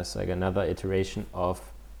stablecoins as like another iteration of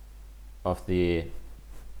the,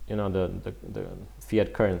 you know, the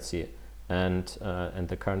fiat currency and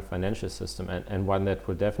the current financial system, and one that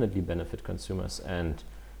will definitely benefit consumers and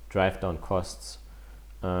drive down costs.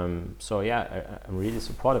 So yeah, I'm really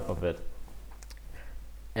supportive of it.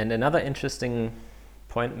 And another interesting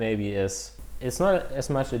point maybe is, it's not as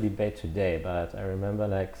much a debate today, but I remember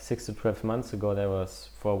like 6 to 12 months ago,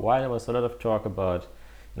 for a while there was a lot of talk about,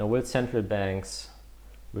 you know, will central banks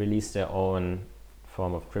release their own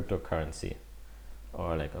form of cryptocurrency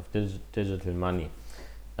or like of digital money.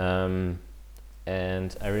 And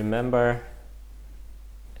I remember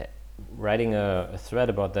writing a thread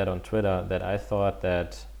about that on Twitter, that I thought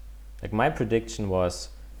that, like, my prediction was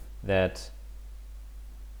that,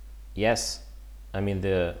 yes, I mean,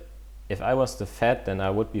 if I was the Fed, then I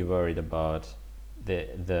would be worried about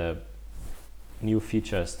the new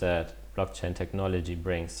features that blockchain technology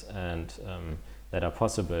brings and that are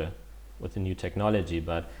possible with the new technology.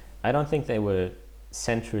 But I don't think they will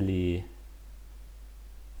centrally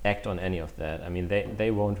act on any of that. I mean,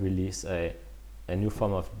 they won't release a new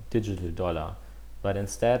form of digital dollar, but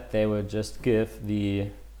instead they will just give the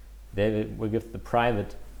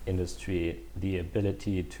private industry the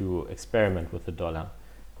ability to experiment with the dollar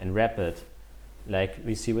and wrap it like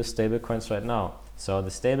we see with stablecoins right now. So the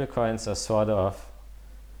stablecoins are sort of,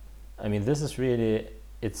 I mean, this is really,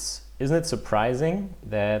 isn't it surprising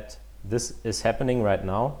that this is happening right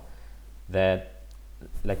now, that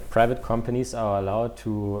like private companies are allowed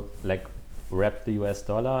to like wrap the US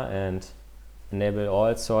dollar and enable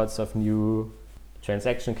all sorts of new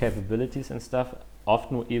transaction capabilities and stuff,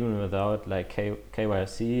 often even without like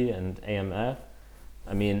KYC and AML.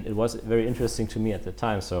 I mean, it was very interesting to me at the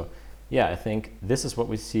time. So yeah, I think this is what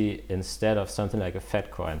we see instead of something like a Fed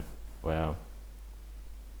coin, where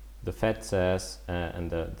the Fed says, and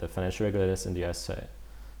the financial regulators in the US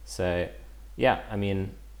say, yeah, I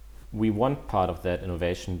mean, we want part of that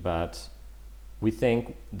innovation, but we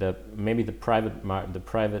think that maybe the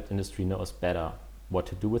private industry knows better what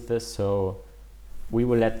to do with this. So we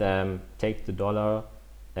will let them take the dollar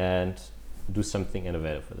and do something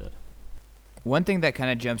innovative with it. One thing that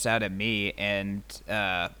kind of jumps out at me, and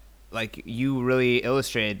like you really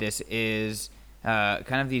illustrated this, is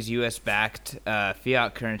kind of these U.S.-backed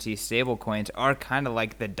fiat currency stablecoins are kind of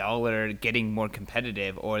like the dollar getting more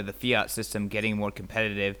competitive, or the fiat system getting more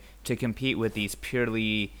competitive to compete with these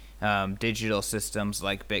purely digital systems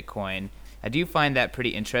like Bitcoin. I do find that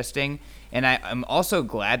pretty interesting, and I'm also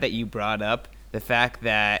glad that you brought up the fact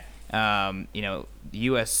that the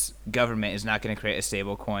U.S. government is not going to create a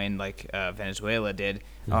stable coin like Venezuela did,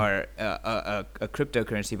 or a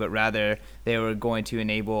cryptocurrency, but rather they were going to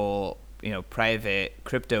enable private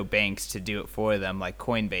crypto banks to do it for them, like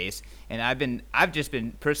Coinbase. And I've just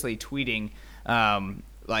been personally tweeting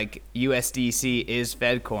like USDC is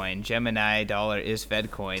FedCoin, Gemini dollar is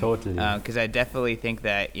FedCoin. Totally. Because I definitely think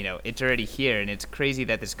that it's already here, and it's crazy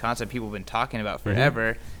that this concept people have been talking about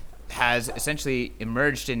forever has essentially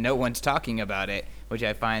emerged and no one's talking about it, which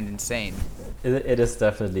I find insane. It is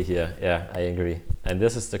definitely here. Yeah, I agree. And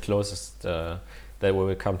this is the closest that we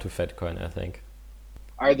will come to FedCoin, I think.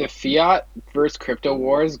 Are the fiat versus crypto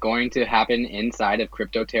wars going to happen inside of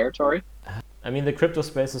crypto territory? I mean, the crypto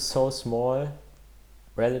space is so small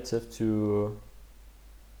relative to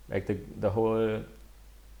like the whole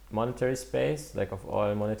monetary space, like of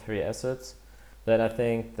all monetary assets, that I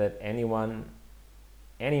think that anyone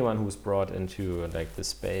who's brought into like the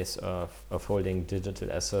space of holding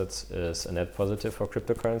digital assets is a net positive for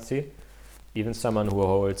cryptocurrency. Even someone who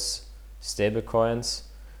holds stable coins,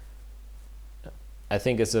 I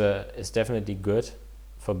think is definitely good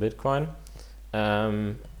for Bitcoin.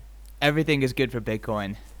 Everything is good for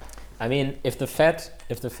Bitcoin. I mean, if the Fed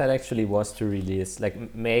actually was to release,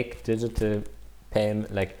 like, make digital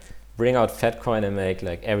payment, like bring out FedCoin and make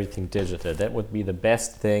like everything digital, that would be the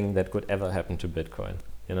best thing that could ever happen to Bitcoin.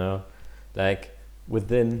 Like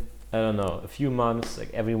within I don't know, a few months,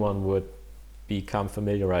 like everyone would become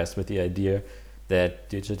familiarized with the idea that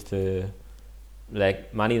digital,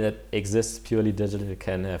 like money that exists purely digital,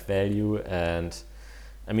 can have value. And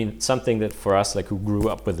I mean, something that for us, like who grew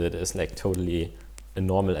up with it, is like totally a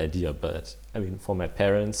normal idea. But I mean, for my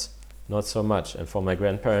parents, not so much, and for my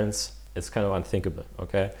grandparents, it's kind of unthinkable.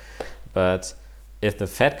 Okay, but if the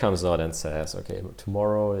Fed comes out and says, okay,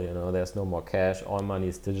 tomorrow, you know, there's no more cash, all money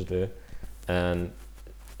is digital, and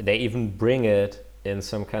they even bring it in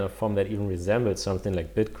some kind of form that even resembles something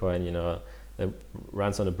like Bitcoin, you know, that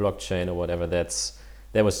runs on a blockchain or whatever, that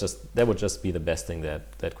would just be the best thing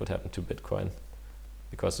that could happen to Bitcoin,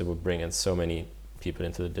 because it would bring in so many people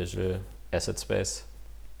into the digital asset space.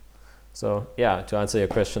 So yeah, to answer your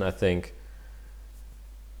question, I think,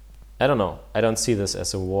 I don't know, I don't see this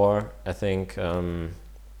as a war. I think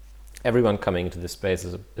everyone coming into this space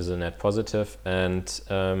is a net positive. And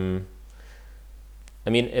I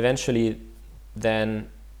mean, eventually then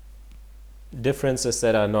differences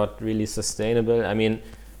that are not really sustainable. I mean,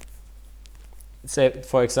 say,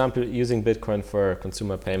 for example, using Bitcoin for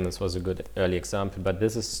consumer payments was a good early example, but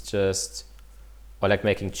this is just, or like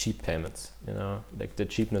making cheap payments, you know, like the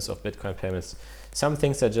cheapness of Bitcoin payments. Some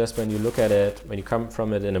things are just, when you look at it, when you come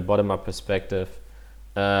from it in a bottom-up perspective,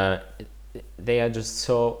 they are just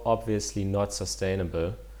so obviously not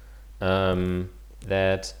sustainable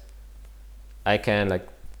that we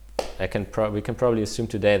can probably assume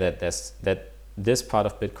today that this part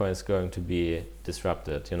of Bitcoin is going to be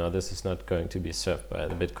disrupted. You know, this is not going to be served by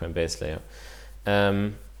the Bitcoin base layer,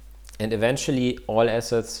 and eventually all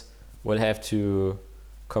assets will have to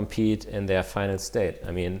compete in their final state.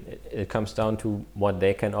 I mean, it comes down to what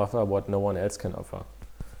they can offer, what no one else can offer,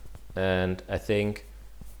 and I think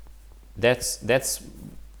that's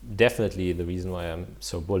definitely the reason why I'm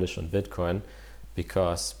so bullish on Bitcoin,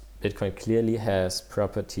 because Bitcoin clearly has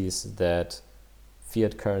properties that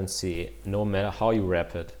fiat currency, no matter how you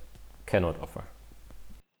wrap it, cannot offer.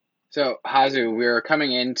 So, Hazu, we're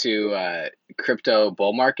coming into crypto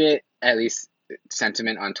bull market, at least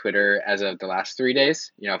sentiment on Twitter as of the last 3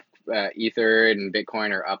 days. You know, Ether and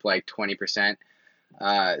Bitcoin are up like 20%.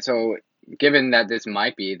 So, given that this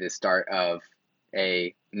might be the start of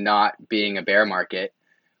a not being a bear market,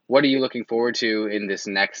 what are you looking forward to in this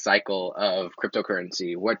next cycle of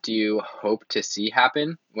cryptocurrency? What do you hope to see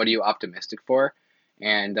happen? What are you optimistic for?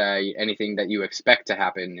 And anything that you expect to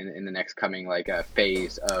happen in the next coming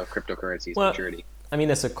phase of cryptocurrency's maturity? I mean,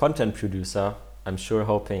 as a content producer, I'm sure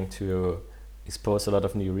hoping to expose a lot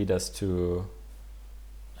of new readers to,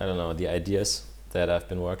 I don't know, the ideas that I've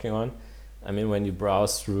been working on. I mean, when you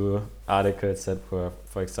browse through articles that were,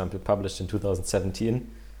 for example, published in 2017,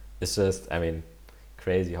 it's just, I mean,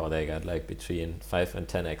 crazy how they got like between 5 and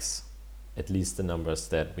 10x at least the numbers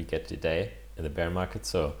that we get today in the bear market.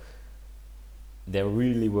 So there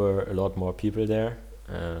really were a lot more people there,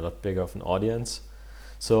 a lot bigger of an audience.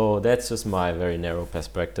 So that's just my very narrow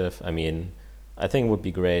perspective. I mean, I think it would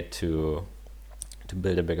be great to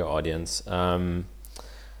build a bigger audience. I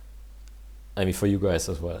mean, for you guys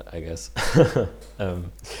as well, I guess.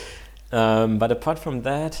 But apart from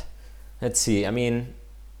that, let's see. I mean,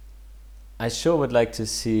 I sure would like to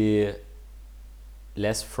see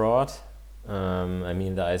less fraud. I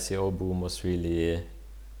mean, the ICO boom was really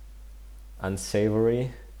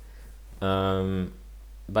unsavory.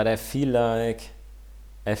 But I feel like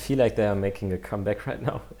they are making a comeback right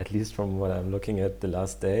now, at least from what I'm looking at the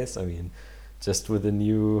last days. I mean, just with the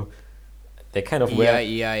new, they kind of wear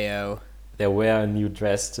EIO. They wear a new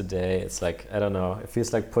dress today. It's like, I don't know, it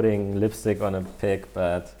feels like putting lipstick on a pig,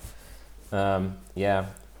 but yeah,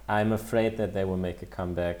 I'm afraid that they will make a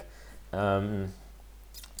comeback. ICOs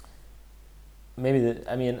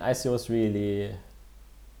really,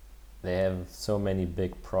 they have so many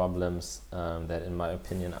big problems that in my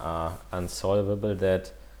opinion are unsolvable,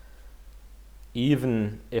 that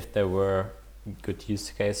even if there were good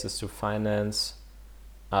use cases to finance,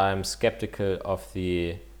 I'm skeptical of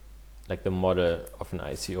the model of an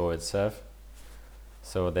ICO itself.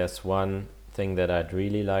 So there's one thing that I'd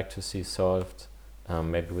really like to see solved,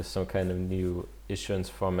 maybe with some kind of new issuance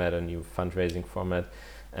format, a new fundraising format,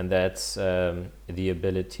 and that's the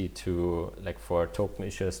ability to, for token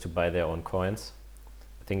issuers to buy their own coins.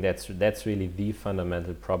 I think that's really the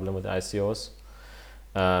fundamental problem with ICOs.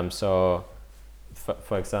 So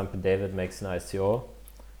for example, David makes an ICO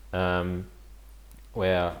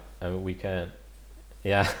where we can,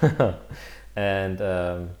 yeah, and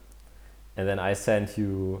then I send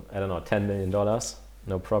you, I don't know, $10 million,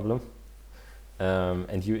 no problem.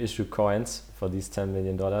 And you issue coins for these $10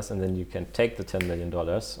 million, and then you can take the $10 million,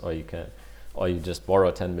 or you just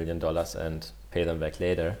borrow $10 million and pay them back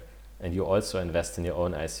later. and you also invest in your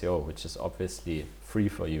own ICO, which is obviously free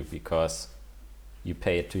for you because you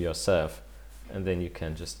pay it to yourself, and then you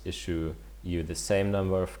can just issue you the same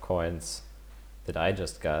number of coins that I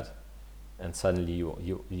just got, and suddenly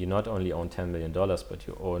you not only own $10 million, but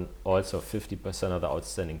you own also 50% of the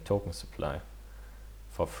outstanding token supply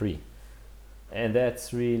for free. And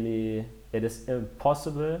that's really, it is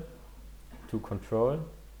impossible to control.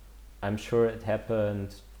 I'm sure it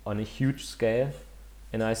happened on a huge scale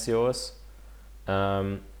in ICOs,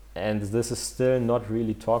 and this is still not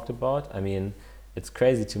really talked about. I mean, it's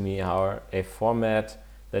crazy to me how a format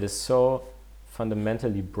that is so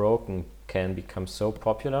fundamentally broken can become so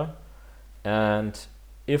popular. And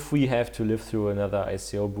if we have to live through another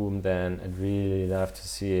ICO boom, then I'd really love to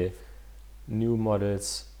see new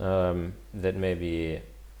models that maybe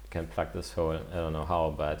can plug this hole. I don't know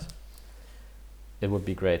how, but it would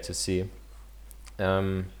be great to see.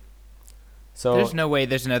 So there's no way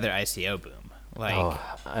there's another ICO boom.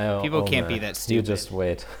 Like, people can't be that stupid. You just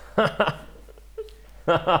wait.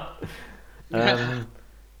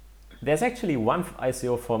 There's actually one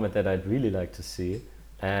ICO format that I'd really like to see,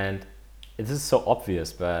 and this is so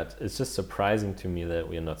obvious, but it's just surprising to me that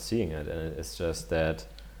we're not seeing it. And it's just that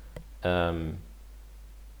a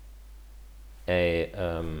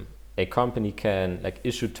company can like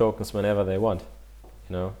issue tokens whenever they want,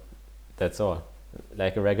 you know, that's all.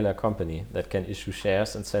 Like a regular company that can issue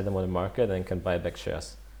shares and sell them on the market and can buy back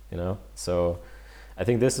shares, you know. So I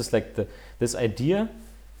think this is like this idea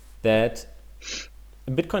that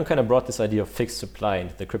Bitcoin kind of brought this idea of fixed supply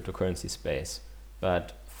into the cryptocurrency space.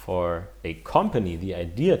 But for a company, the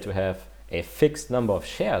idea to have a fixed number of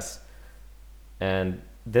shares, and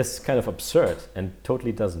this is kind of absurd and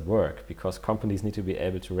totally doesn't work, because companies need to be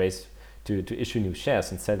able to issue new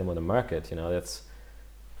shares and sell them on the market. You know, that's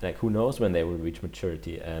like, who knows when they will reach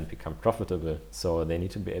maturity and become profitable. So they need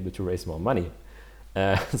to be able to raise more money.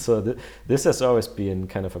 So this has always been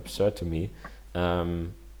kind of absurd to me,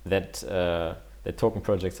 that token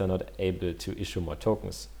projects are not able to issue more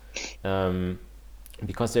tokens.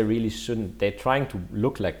 Because they really shouldn't. They're trying to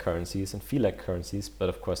look like currencies and feel like currencies, but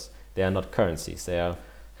of course they are not currencies. They are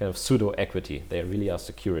kind of pseudo equity. They really are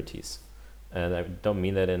securities. And I don't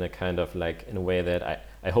mean that in a kind of like, in a way that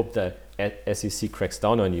I hope that SEC cracks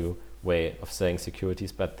down on you way of saying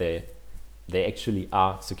securities, but they actually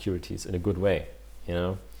are securities in a good way, you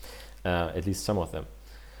know, at least some of them.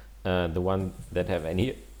 The one that have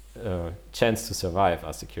any chance to survive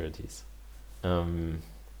are securities.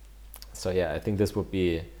 So yeah, I think this would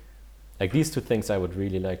be like these two things I would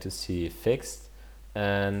really like to see fixed.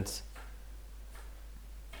 And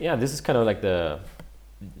yeah, this is kind of like the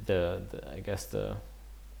I guess the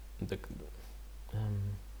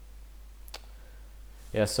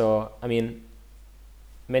yeah, so I mean,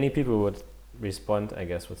 many people would respond, I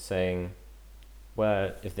guess, with saying,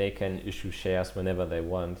 well, if they can issue shares whenever they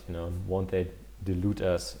want, you know, won't they dilute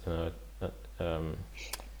us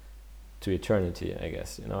to eternity, I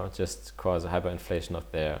guess, you know, just cause a hyperinflation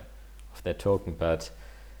of their token. But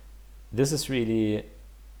this is really,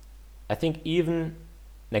 I think, even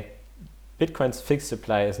like Bitcoin's fixed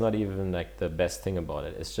supply is not even like the best thing about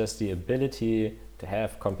it. It's just the ability to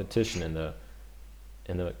have competition in the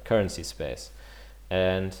currency space.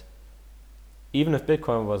 And even if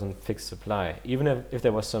Bitcoin wasn't fixed supply, even if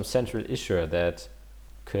there was some central issuer that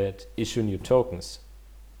could issue new tokens,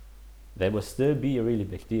 that would still be a really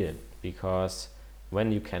big deal, because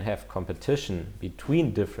when you can have competition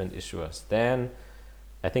between different issuers, then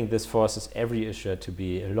I think this forces every issuer to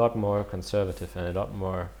be a lot more conservative and a lot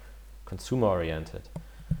more consumer oriented.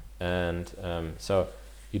 And so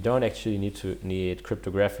you don't actually need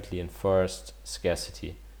cryptographically enforced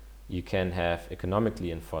scarcity. You can have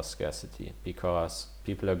economically enforced scarcity, because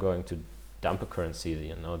people are going to dump a currency,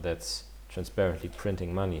 you know, that's transparently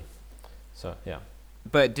printing money. So yeah.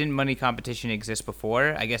 But didn't money competition exist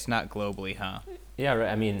before? I guess not globally, huh? Yeah, right.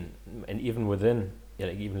 I mean, and even within, yeah,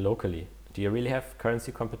 like even locally, do you really have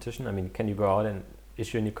currency competition? I mean, can you go out and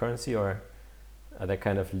issue a new currency, or are there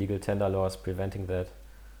kind of legal tender laws preventing that?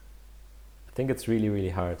 I think it's really, really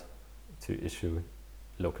hard to issue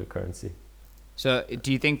local currency. So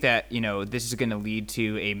do you think that, you know, this is going to lead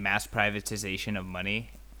to a mass privatization of money?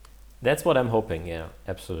 That's what I'm hoping, yeah,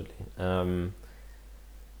 absolutely. I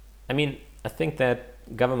mean, I think that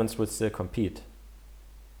governments will still compete,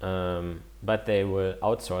 but they will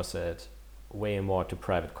outsource it way more to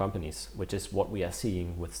private companies, which is what we are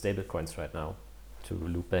seeing with stablecoins right now, to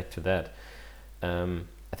loop back to that.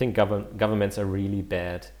 I think governments are really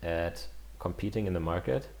bad at competing in the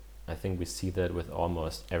market. I think we see that with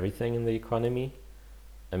almost everything in the economy.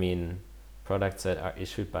 I mean, products that are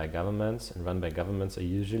issued by governments and run by governments are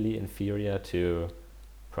usually inferior to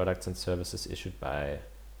products and services issued by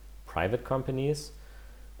private companies.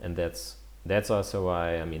 And that's also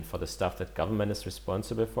why, I mean, for the stuff that government is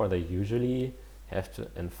responsible for, they usually have to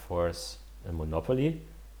enforce a monopoly,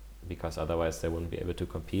 because otherwise they wouldn't be able to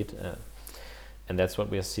compete. And that's what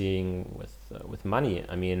we are seeing with money.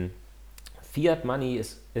 I mean, fiat money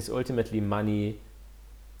is ultimately money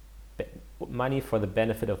for the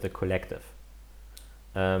benefit of the collective.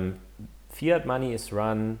 Fiat money is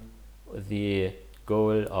run with the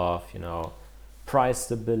goal of, price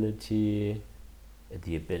stability,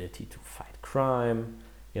 the ability to fight crime,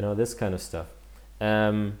 this kind of stuff,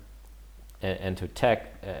 and to tax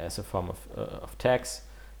as a form of tax,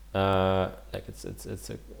 like it's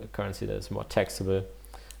a currency that is more taxable,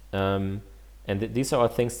 and these are all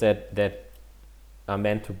things that are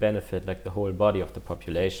meant to benefit like the whole body of the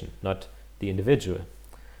population, not the individual.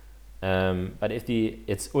 But if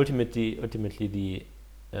it's ultimately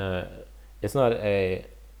it's not a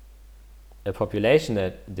population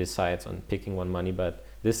that decides on picking one money, but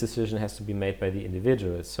this decision has to be made by the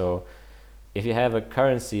individual. So if you have a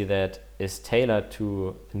currency that is tailored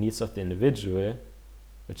to the needs of the individual,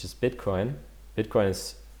 which is Bitcoin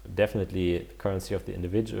is definitely the currency of the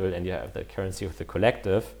individual, and you have the currency of the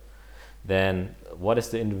collective, then what is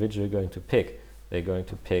the individual going to pick? They're going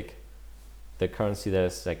to pick the currency that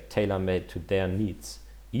is like tailor-made to their needs,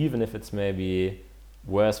 even if it's maybe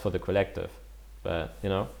worse for the collective. But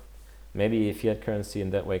maybe fiat currency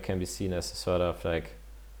in that way can be seen as a sort of like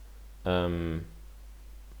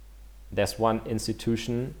there's one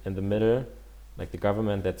institution in the middle, like the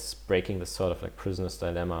government, that's breaking the sort of like prisoner's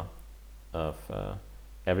dilemma of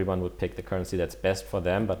everyone would pick the currency that's best for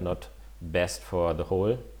them but not best for the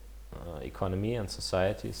whole economy and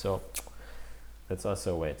society. So that's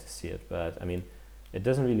also a way to see it. But I mean, it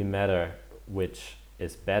doesn't really matter which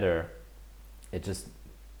is better, it just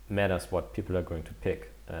matters what people are going to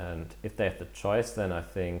pick. And if they have the choice, then I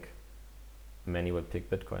think many would pick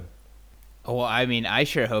Bitcoin. Oh, well, I mean, I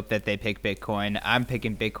sure hope that they pick Bitcoin. I'm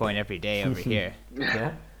picking Bitcoin every day over here.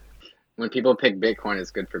 Yeah. When people pick Bitcoin,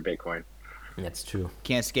 it's good for Bitcoin. That's true.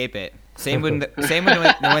 Can't escape it. Same when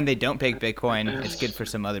they don't pick Bitcoin, it's good for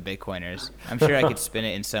some other Bitcoiners. I'm sure I could spin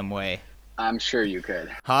it in some way. I'm sure you could.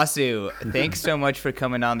 Hasu, thanks so much for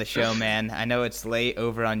coming on the show, man. I know it's late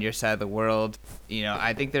over on your side of the world.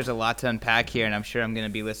 I think there's a lot to unpack here, and I'm sure I'm going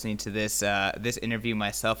to be listening to this interview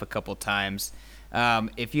myself a couple times.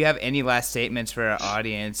 If you have any last statements for our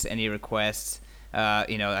audience, any requests, I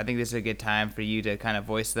think this is a good time for you to kind of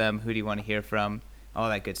voice them. Who do you want to hear from? All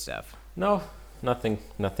that good stuff. No, nothing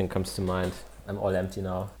comes to mind. I'm all empty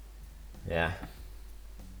now. Yeah.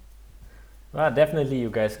 Well, definitely you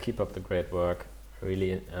guys keep up the great work.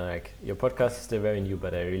 Really, your podcast is still very new,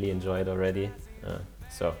 but I really enjoy it already.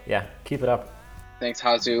 So yeah, keep it up. Thanks,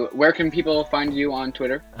 Hasu. Where can people find you on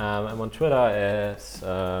Twitter? I'm on Twitter as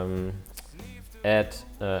at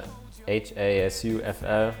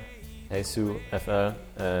HASUFL, HASUFL,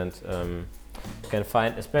 and you can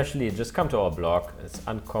find, especially, just come to our blog. It's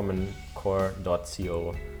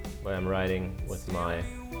uncommoncore.co, where I'm writing with my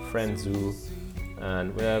friend Zoo,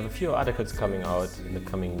 and we have a few articles coming out in the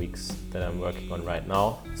coming weeks that I'm working on right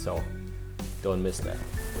now, so don't miss that.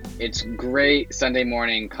 It's great Sunday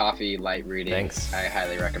morning coffee light reading. Thanks. I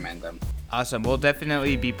highly recommend them. Awesome. We'll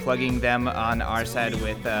definitely be plugging them on our side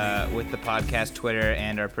with the podcast Twitter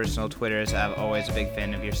and our personal Twitters. I'm always a big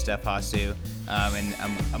fan of your stuff, Hasu, and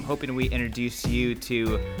I'm hoping we introduce you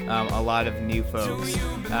to a lot of new folks.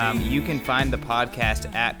 You can find the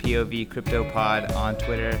podcast at POV CryptoPod on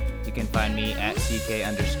Twitter. You can find me at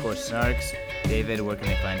CK_Snarks. David, where can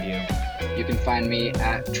they find you? You can find me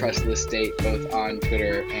at Trustless State, both on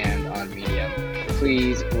Twitter and on Medium.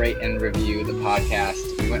 Please rate and review the podcast.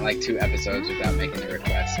 We went like 2 episodes without making a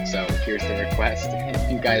request, so here's the request.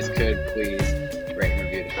 If you guys could please rate and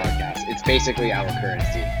review the podcast. It's basically our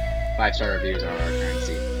currency. 5-star reviews are our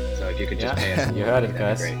currency. So if you could just pay us. You heard it,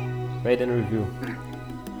 guys. Rate and review.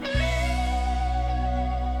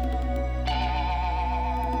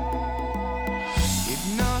 If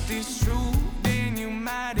nothing's true, then you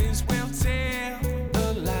might as well tell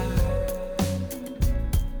a lie.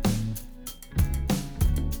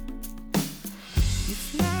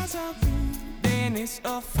 If lies are real, then it's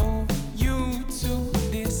a